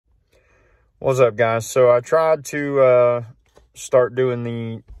What's up, guys? So I tried to start doing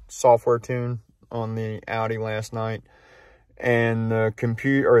the software tune on the Audi last night, and the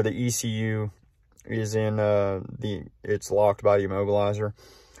computer, or the ECU, is in it's locked by the immobilizer.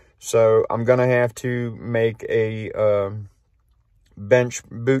 So I'm gonna have to make a bench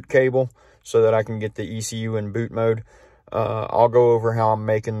boot cable so that I can get the ECU in boot mode. I'll go over how I'm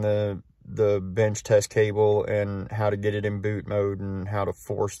making the bench test cable and how to get it in boot mode and how to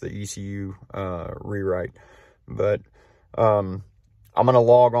force the ECU rewrite. But I'm going to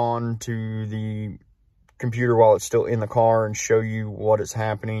log on to the computer while it's still in the car and show you what is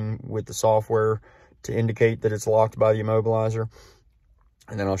happening with the software to indicate that it's locked by the immobilizer.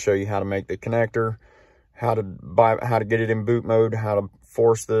 And then I'll show you how to make the connector, how to get it in boot mode, how to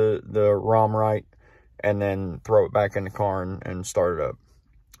force the ROM right, and then throw it back in the car and start it up.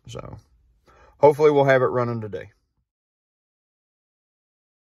 So hopefully we'll have it running today.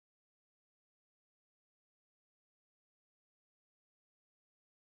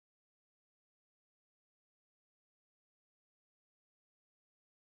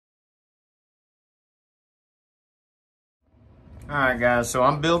 All right, guys, so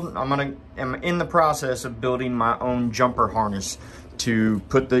I'm in the process of building my own jumper harness to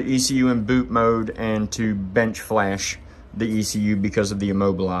put the ECU in boot mode and to bench flash the ECU because of the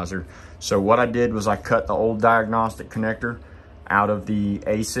immobilizer. So what I did was I cut the old diagnostic connector out of the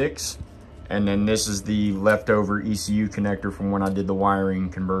A6, and then this is the leftover ECU connector from when I did the wiring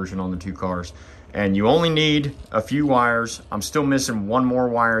conversion on the two cars. And you only need a few wires. I'm still missing one more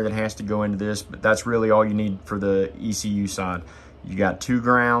wire that has to go into this, but that's really all you need for the ECU side. You got 2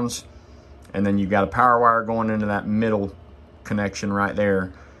 grounds, and then you've got a power wire going into that middle connection right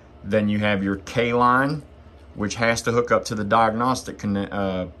there. Then you have your K line, which has to hook up to the diagnostic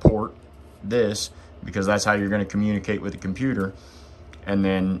port, because that's how you're going to communicate with the computer. And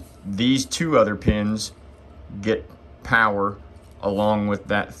then these 2 other pins get power along with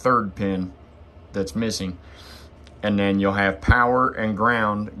that 3rd pin that's missing. And then you'll have power and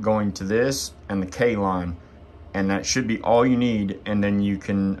ground going to this and the K line, and that should be all you need. And then you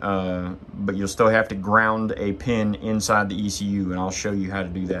can but you'll still have to ground a pin inside the ECU, and I'll show you how to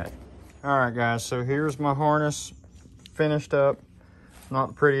do that. All right, guys, so here's my harness finished up. Not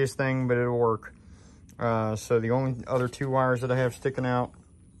the prettiest thing, but it'll work. So the only other 2 wires that I have sticking out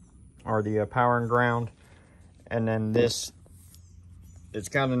are the power and ground, and then this, it's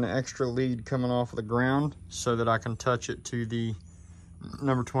got an extra lead coming off of the ground so that I can touch it to the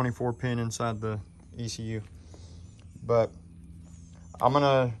number 24 pin inside the ECU. But I'm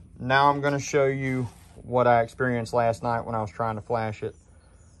gonna show you what I experienced last night when I was trying to flash it,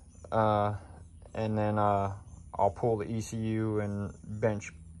 and then I'll pull the ECU and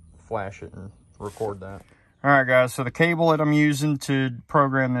bench flash it and record that. All right, guys, so the cable that I'm using to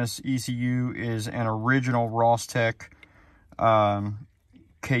program this ECU is an original Rostec K2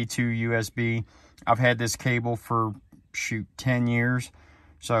 USB. I've had this cable for, 10 years.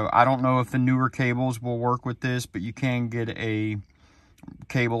 So I don't know if the newer cables will work with this, but you can get a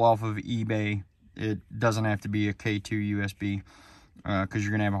cable off of eBay. It doesn't have to be a K2 USB because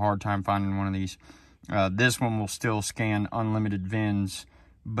you're going to have a hard time finding one of these. This one will still scan unlimited VINs,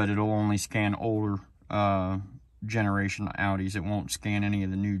 but it'll only scan older generation Audis. It won't scan any of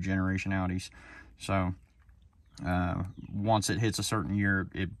the new generation Audis. So once it hits a certain year,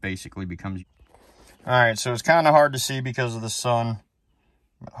 it basically becomes... All right, so it's kind of hard to see because of the sun.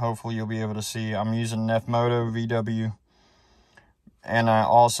 Hopefully you'll be able to see. I'm using Nefmoto VW, and I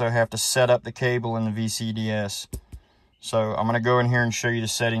also have to set up the cable in the VCDS. So I'm going to go in here and show you the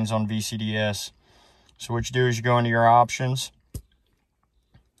settings on VCDS. So what you do is you go into your options,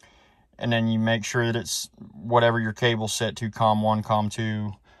 and then you make sure that it's whatever your cable's set to, COM1,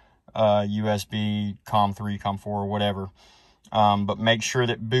 COM2, USB, COM3, COM4, whatever. But make sure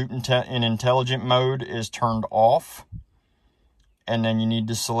that boot in intelligent mode is turned off. And then you need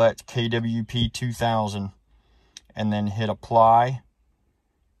to select KWP 2000 and then hit apply.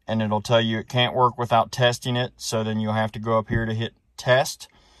 And it'll tell you it can't work without testing it. So then you'll have to go up here to hit test.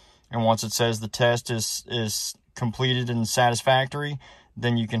 And once it says the test is completed and satisfactory,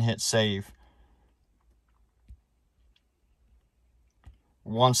 then you can hit save.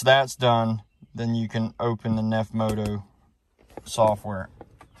 Once that's done, then you can open the Nefmoto software.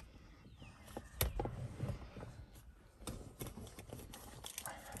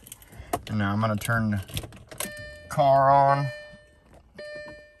 And now I'm going to turn the car on.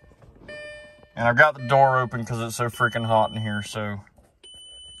 And I've got the door open because it's so freaking hot in here, so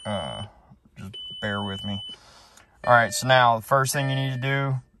just bear with me. All right, so now the first thing you need to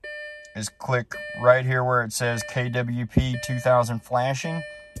do is click right here where it says KWP 2000 flashing.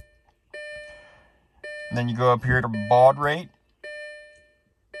 Then you go up here to baud rate.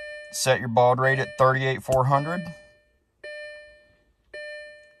 Set your baud rate at 38,400.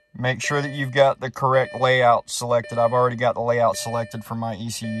 Make sure that you've got the correct layout selected. I've already got the layout selected for my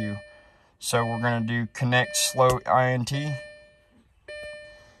ECU. So we're going to do connect slow INT.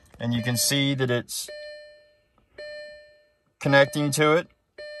 And you can see that it's connecting to it.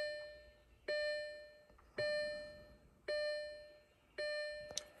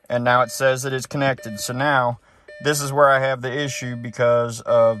 And now it says that it's connected. So now, this is where I have the issue because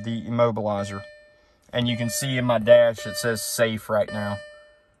of the immobilizer. And you can see in my dash, it says safe right now.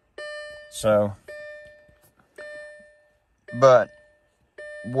 So, but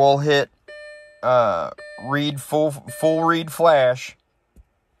we'll hit read full read flash.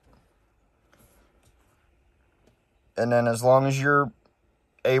 And then as long as you're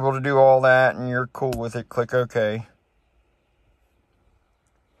able to do all that and you're cool with it, click OK.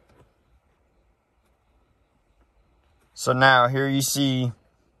 So now here you see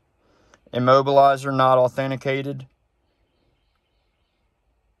immobilizer not authenticated.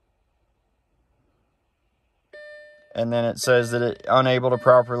 And then it says that it's unable to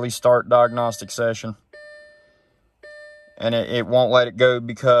properly start diagnostic session. And it won't let it go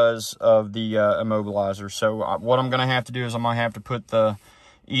because of the immobilizer. So what I'm going to have to do is I'm going to have to put the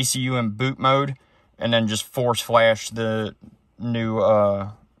ECU in boot mode and then just force flash the new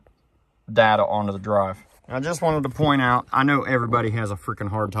data onto the drive. I just wanted to point out, I know everybody has a freaking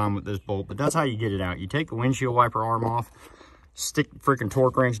hard time with this bolt, but that's how you get it out. You take the windshield wiper arm off, stick the freaking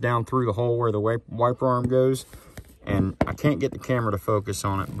torque wrench down through the hole where the wiper arm goes, and I can't get the camera to focus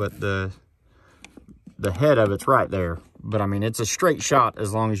on it, but the head of it's right there. But I mean, it's a straight shot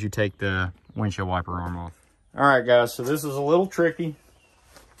as long as you take the windshield wiper arm off. All right, guys, so this is a little tricky.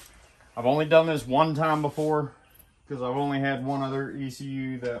 I've only done this one time before because I've only had one other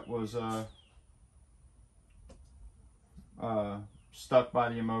ECU that was stuck by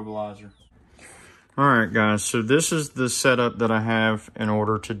the immobilizer. All right, guys, so this is the setup that I have in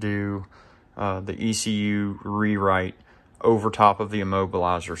order to do the ECU rewrite over top of the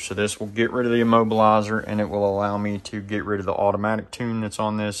immobilizer. So this will get rid of the immobilizer and it will allow me to get rid of the automatic tune that's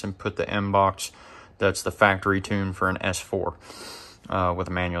on this and put the M box that's the factory tune for an S4 with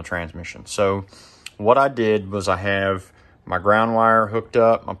a manual transmission. So what I did was I have my ground wire hooked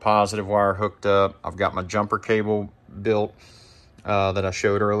up, my positive wire hooked up. I've got my jumper cable built that I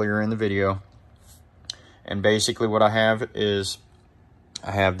showed earlier in the video. And basically what I have is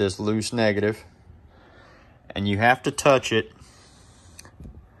I have this loose negative, and you have to touch it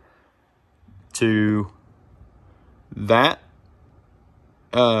to that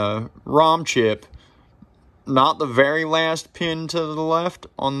ROM chip, not the very last pin to the left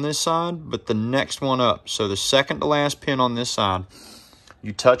on this side, but the next one up. So the second to last pin on this side,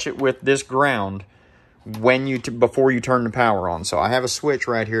 you touch it with this ground when before you turn the power on. So I have a switch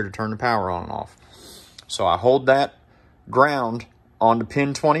right here to turn the power on and off. So I hold that ground onto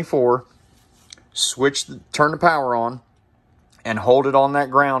pin 24, turn the power on, and hold it on that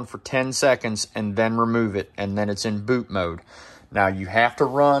ground for 10 seconds and then remove it, and then it's in boot mode. Now you have to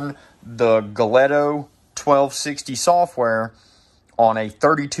run the Galletto 1260 software on a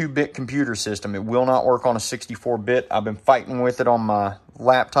 32-bit computer system. It will not work on a 64-bit. I've been fighting with it on my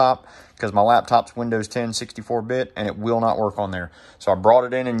laptop because my laptop's Windows 10 64-bit, and it will not work on there. So I brought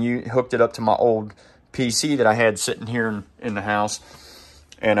it in and hooked it up to my old PC that I had sitting here in the house,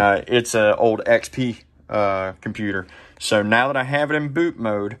 and it's an old XP computer. So now that I have it in boot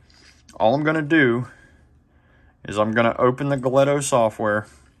mode, all I'm going to do is I'm going to open the Galletto software,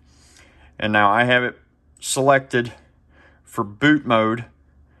 and now I have it selected for boot mode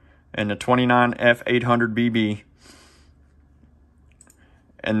and the 29F800BB,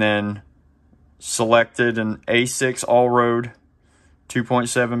 and then selected an A6 all-road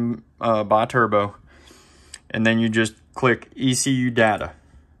 2.7 bi-turbo, and then you just click ECU data.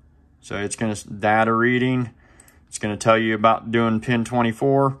 So it's going to data reading. It's going to tell you about doing pin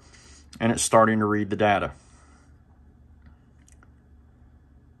 24, and it's starting to read the data.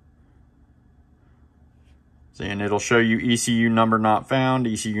 See, and it'll show you ECU number not found,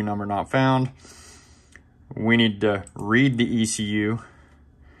 ECU number not found. We need to read the ECU.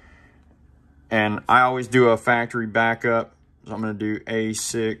 And I always do a factory backup. So I'm going to do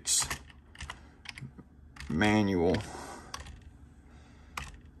A6 manual.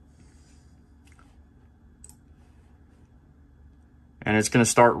 And it's going to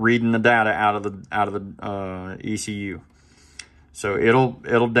start reading the data out of the ECU. So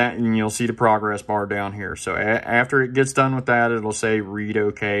and you'll see the progress bar down here. So after it gets done with that, it'll say read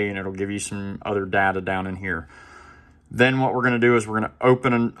OK, and it'll give you some other data down in here. Then what we're going to do is we're going to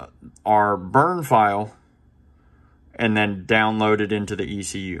open our burn file and then download it into the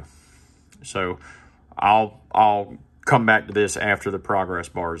ECU. So I'll come back to this after the progress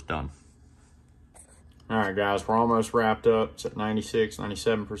bar is done. All right, guys, we're almost wrapped up. It's at 96,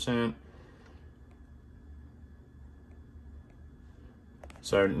 97%.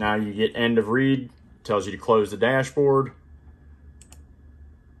 So now you get end of read, tells you to close the dashboard.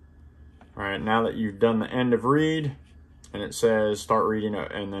 All right, now that you've done the end of read, and it says start reading,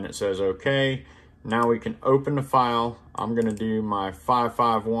 and then it says okay. Now we can open the file. I'm gonna do my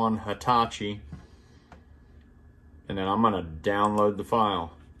 551 Hitachi, and then I'm gonna download the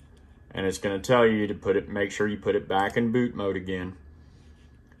file. And it's gonna tell you to make sure you put it back in boot mode again.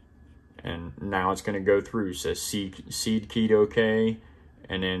 And now it's gonna go through, says seed keyed okay,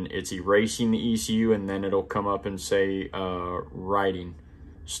 and then it's erasing the ECU, and then it'll come up and say writing,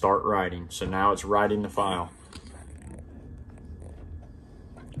 start writing. So now it's writing the file.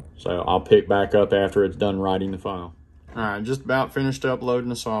 So I'll pick back up after it's done writing the file. All right, just about finished uploading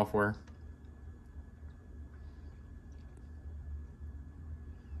the software.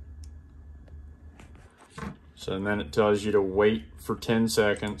 So then it tells you to wait for 10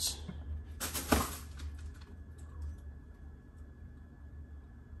 seconds.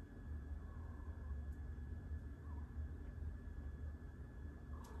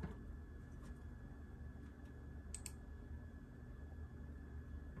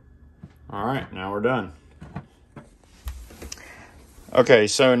 All right, now we're done. Okay,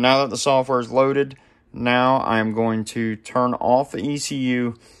 so now that the software is loaded, now I'm going to turn off the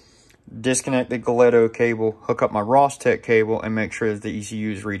ECU, disconnect the Galletto cable, hook up my Rostec cable, and make sure that the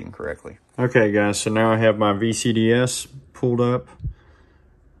ECU is reading correctly. Okay, guys, so now I have my VCDS pulled up.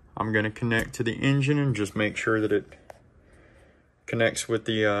 I'm going to connect to the engine and just make sure that it connects with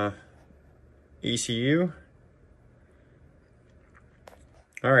the ECU.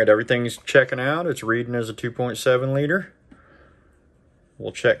 All right, everything's checking out. It's reading as a 2.7 liter.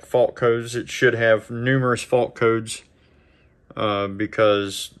 We'll check fault codes. It should have numerous fault codes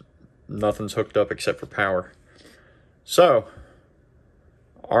because nothing's hooked up except for power. So,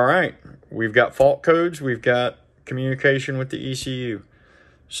 all right, we've got fault codes. We've got communication with the ECU.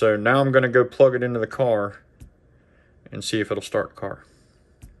 So now I'm going to go plug it into the car and see if it'll start the car.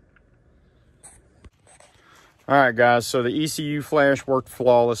 All right, guys, so the ECU flash worked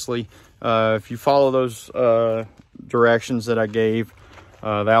flawlessly. If you follow those directions that I gave,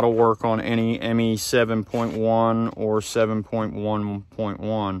 that'll work on any ME 7.1 or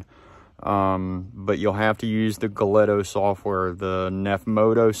 7.1.1. But you'll have to use the Galletto software, the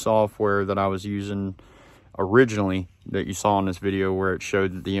Nefmoto software that I was using originally that you saw in this video where it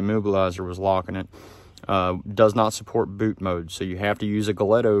showed that the immobilizer was locking it. Does not support boot mode, so you have to use a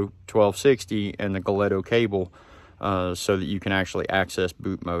Galletto 1260 and the Galletto cable so that you can actually access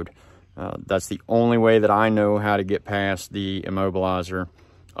boot mode. That's the only way that I know how to get past the immobilizer,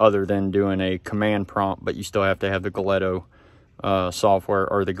 other than doing a command prompt, but you still have to have the Galletto software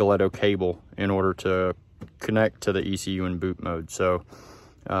or the Galletto cable in order to connect to the ECU in boot mode. So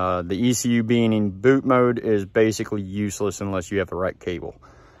the ECU being in boot mode is basically useless unless you have the right cable.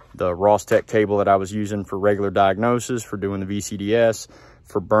 The Rostec cable that I was using for regular diagnosis, for doing the VCDS,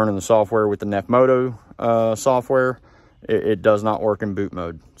 for burning the software with the Nefmoto software, it does not work in boot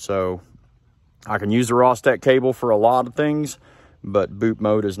mode. So I can use the Rostec cable for a lot of things, but boot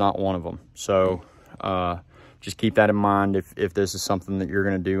mode is not one of them. So just keep that in mind if this is something that you're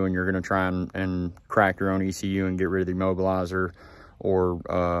going to do and you're going to try and crack your own ECU and get rid of the immobilizer,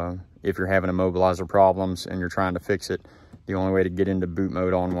 or if you're having immobilizer problems and you're trying to fix it. The only way to get into boot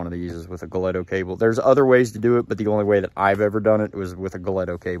mode on one of these is with a Galletto cable. There's other ways to do it, but the only way that I've ever done it was with a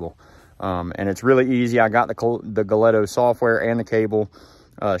Galletto cable. And it's really easy. I got the Galletto software and the cable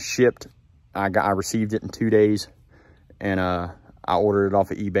shipped. I received it in 2 days, and I ordered it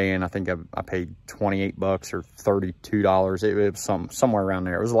off of eBay, and I think I paid 28 bucks or $32. It was somewhere around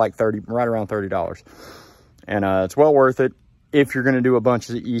there. It was like right around $30. And it's well worth it. If you're going to do a bunch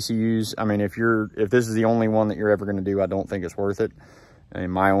of ECUs, I mean, if this is the only one that you're ever going to do, I don't think it's worth it,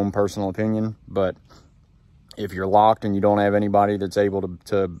 in my own personal opinion. But if you're locked and you don't have anybody that's able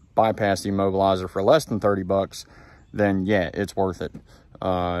to bypass the immobilizer for less than 30 bucks, then yeah, it's worth it.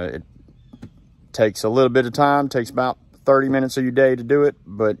 It takes a little bit of time, takes about 30 minutes of your day to do it,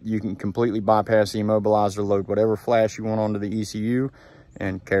 but you can completely bypass the immobilizer, load whatever flash you want onto the ECU,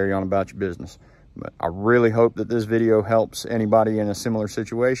 and carry on about your business. But I really hope that this video helps anybody in a similar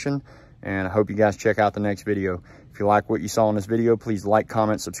situation, and I hope you guys check out the next video. If you like what you saw in this video, please like,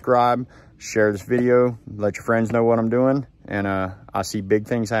 comment, subscribe, share this video, let your friends know what I'm doing, and I see big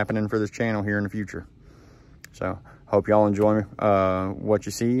things happening for this channel here in the future. So hope y'all enjoy what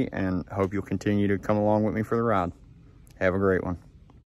you see, and hope you'll continue to come along with me for the ride. Have a great one.